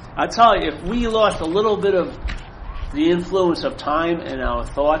 I tell you, if we lost a little bit of the influence of time in our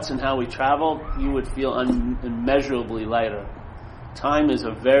thoughts and how we travel, you would feel immeasurably lighter. Time is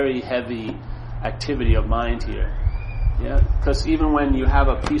a very heavy activity of mind here. Yeah, because even when you have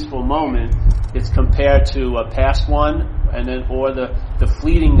a peaceful moment, it's compared to a past one, and then or the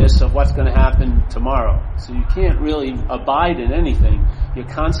fleetingness of what's going to happen tomorrow. So you can't really abide in anything. You're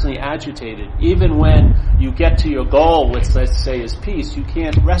constantly agitated. Even when you get to your goal, which let's say is peace, you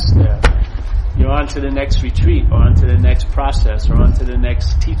can't rest there. You're on to the next retreat, or on to the next process, or on to the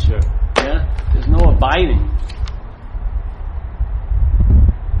next teacher. Yeah, there's no abiding.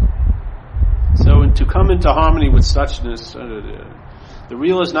 So to come into harmony with suchness, the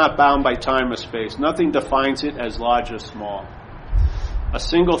real is not bound by time or space. Nothing defines it as large or small. A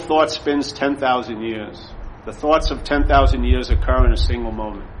single thought spins 10,000 years. The thoughts of 10,000 years occur in a single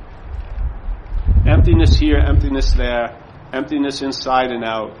moment. Emptiness here, emptiness there, emptiness inside and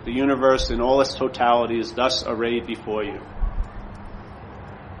out. The universe in all its totality is thus arrayed before you.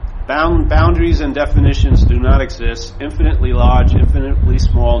 Boundaries and definitions do not exist. Infinitely large, infinitely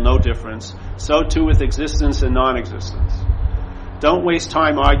small, no difference. So too with existence and non-existence. Don't waste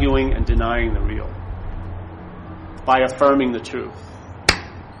time arguing and denying the real by affirming the truth.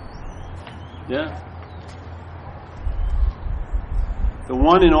 Yeah? The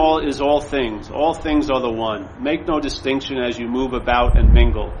one in all is all things. All things are the one. Make no distinction as you move about and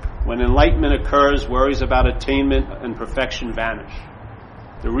mingle. When enlightenment occurs, worries about attainment and perfection vanish.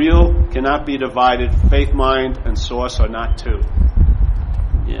 The real cannot be divided. Faith, mind, and source are not two.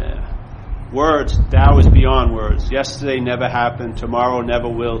 Yeah. Words, Tao is beyond words. Yesterday never happened. Tomorrow never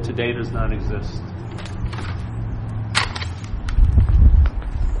will. Today does not exist.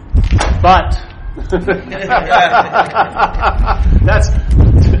 But that's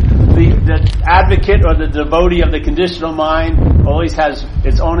the advocate or the devotee of the conditional mind always has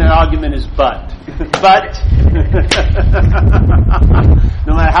its own argument is but. But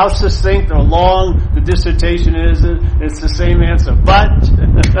no matter how succinct or long the dissertation is, it's the same answer. But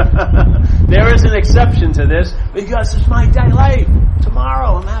there is an exception to this because it's my day life.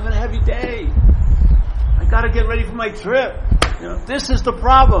 Tomorrow I'm having a heavy day. I got to get ready for my trip. You know, this is the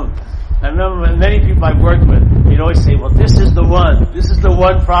problem. I remember many people I've worked with, they'd always say, well, this is the one. This is the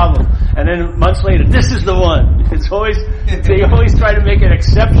one problem. And then months later, this is the one. They always try to make an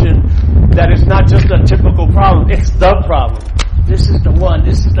exception that it's not just a typical problem. It's the problem. This is the one.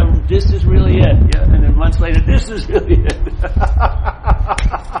 This is really it. Yeah. And then months later, this is really it.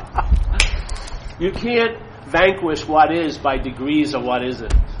 You can't vanquish what is by degrees of what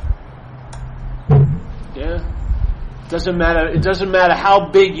isn't. Yeah? It doesn't matter how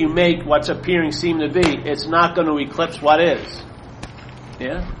big you make what's appearing seem to be. It's not going to eclipse what is.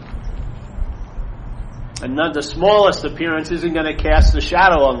 Yeah? And the smallest appearance isn't going to cast a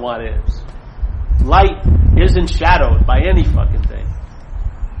shadow on what is. Light isn't shadowed by any fucking thing.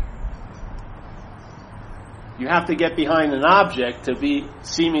 You have to get behind an object to be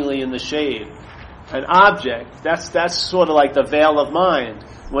seemingly in the shade. An object, that's sort of like the veil of mind.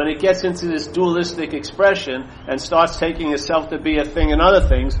 When it gets into this dualistic expression and starts taking itself to be a thing and other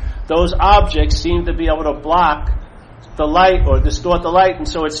things, those objects seem to be able to block the light or distort the light, and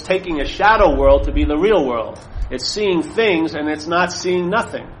so it's taking a shadow world to be the real world. It's seeing things and it's not seeing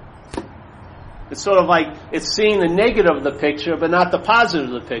nothing. It's sort of like it's seeing the negative of the picture but not the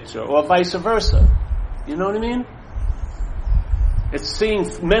positive of the picture, or vice versa. You know what I mean? It's seeing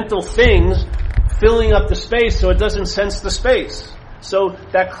mental things filling up the space so it doesn't sense the space. So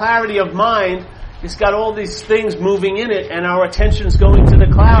that clarity of mind, it's got all these things moving in it, and our attention's going to the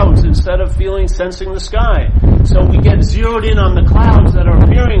clouds instead of sensing the sky. So we get zeroed in on the clouds that are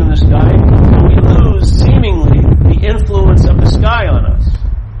appearing in the sky, and we lose, seemingly, the influence of the sky on us.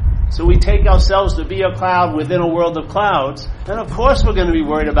 So we take ourselves to be a cloud within a world of clouds, and of course we're going to be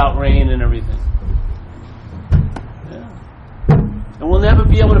worried about rain and everything. And we'll never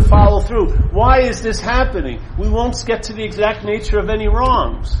be able to follow through. Why is this happening? We won't get to the exact nature of any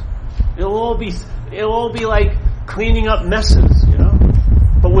wrongs. It'll all be like cleaning up messes, you know.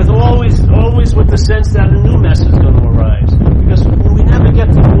 But with always with the sense that a new mess is going to arise. Because we never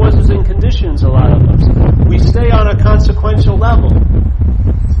get to causes and conditions, a lot of us. We stay on a consequential level.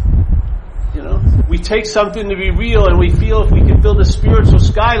 You know, we take something to be real, and we feel if we can build a spiritual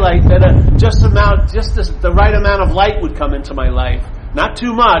skylight, that the right amount of light would come into my life. Not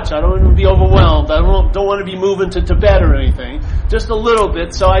too much. I don't want to be overwhelmed. I don't want to be moving to Tibet or anything. Just a little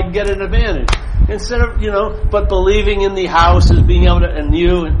bit so I can get an advantage. Instead of, but believing in the house as being able to, and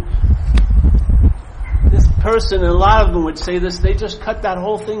you, and this person, and a lot of them would say this, they just cut that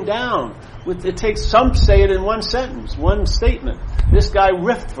whole thing down. It takes some say it in one sentence, one statement. This guy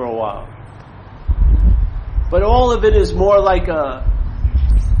riffed for a while. But all of it is more like a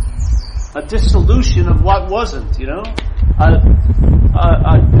dissolution of what wasn't, a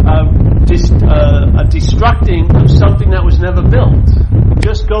destructing of something that was never built.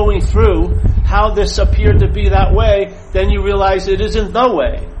 Just going through how this appeared to be that way, then you realize it isn't the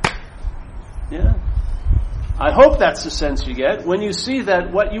way. Yeah? I hope that's the sense you get. When you see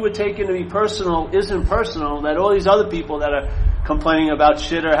that what you would take to be personal isn't personal, that all these other people that are complaining about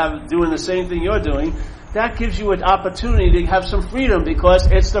shit are doing the same thing you're doing, that gives you an opportunity to have some freedom, because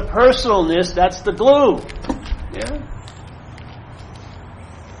it's the personalness that's the glue. Yeah?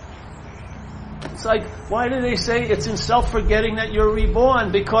 It's like, why do they say it's in self-forgetting that you're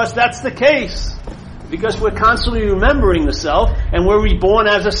reborn? Because that's the case. Because we're constantly remembering the self, and we're reborn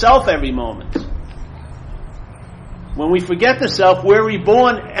as a self every moment. When we forget the self, we're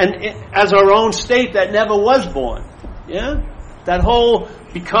reborn and as our own state that never was born. Yeah? That whole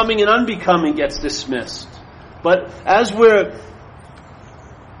becoming and unbecoming gets dismissed. But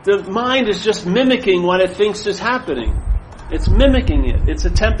the mind is just mimicking what it thinks is happening. It's mimicking it. It's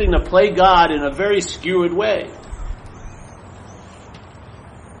attempting to play God in a very skewed way.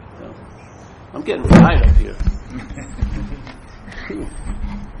 So, I'm getting fried up here.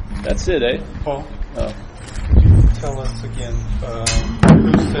 That's it, eh? Paul, Oh. could you tell us again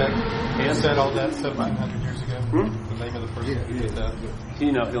who said all that 1,700 years ago? The name of the person who did that?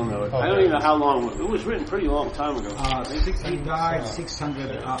 He'll know it. I don't even know how long. It was written pretty long time ago. He died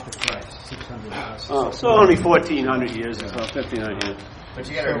 600 after Christ. 600. So only 1,400 years or so, 1,500 years. But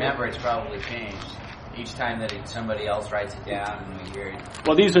you got to remember, it's probably changed. Each time that somebody else writes it down and we hear it.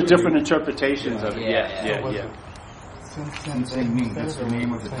 Well, these are different interpretations of it. Yeah. That's the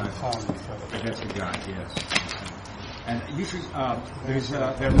name of the title. That's the guy, yes. And usually there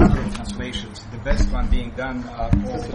are a number of translations. The best one being done called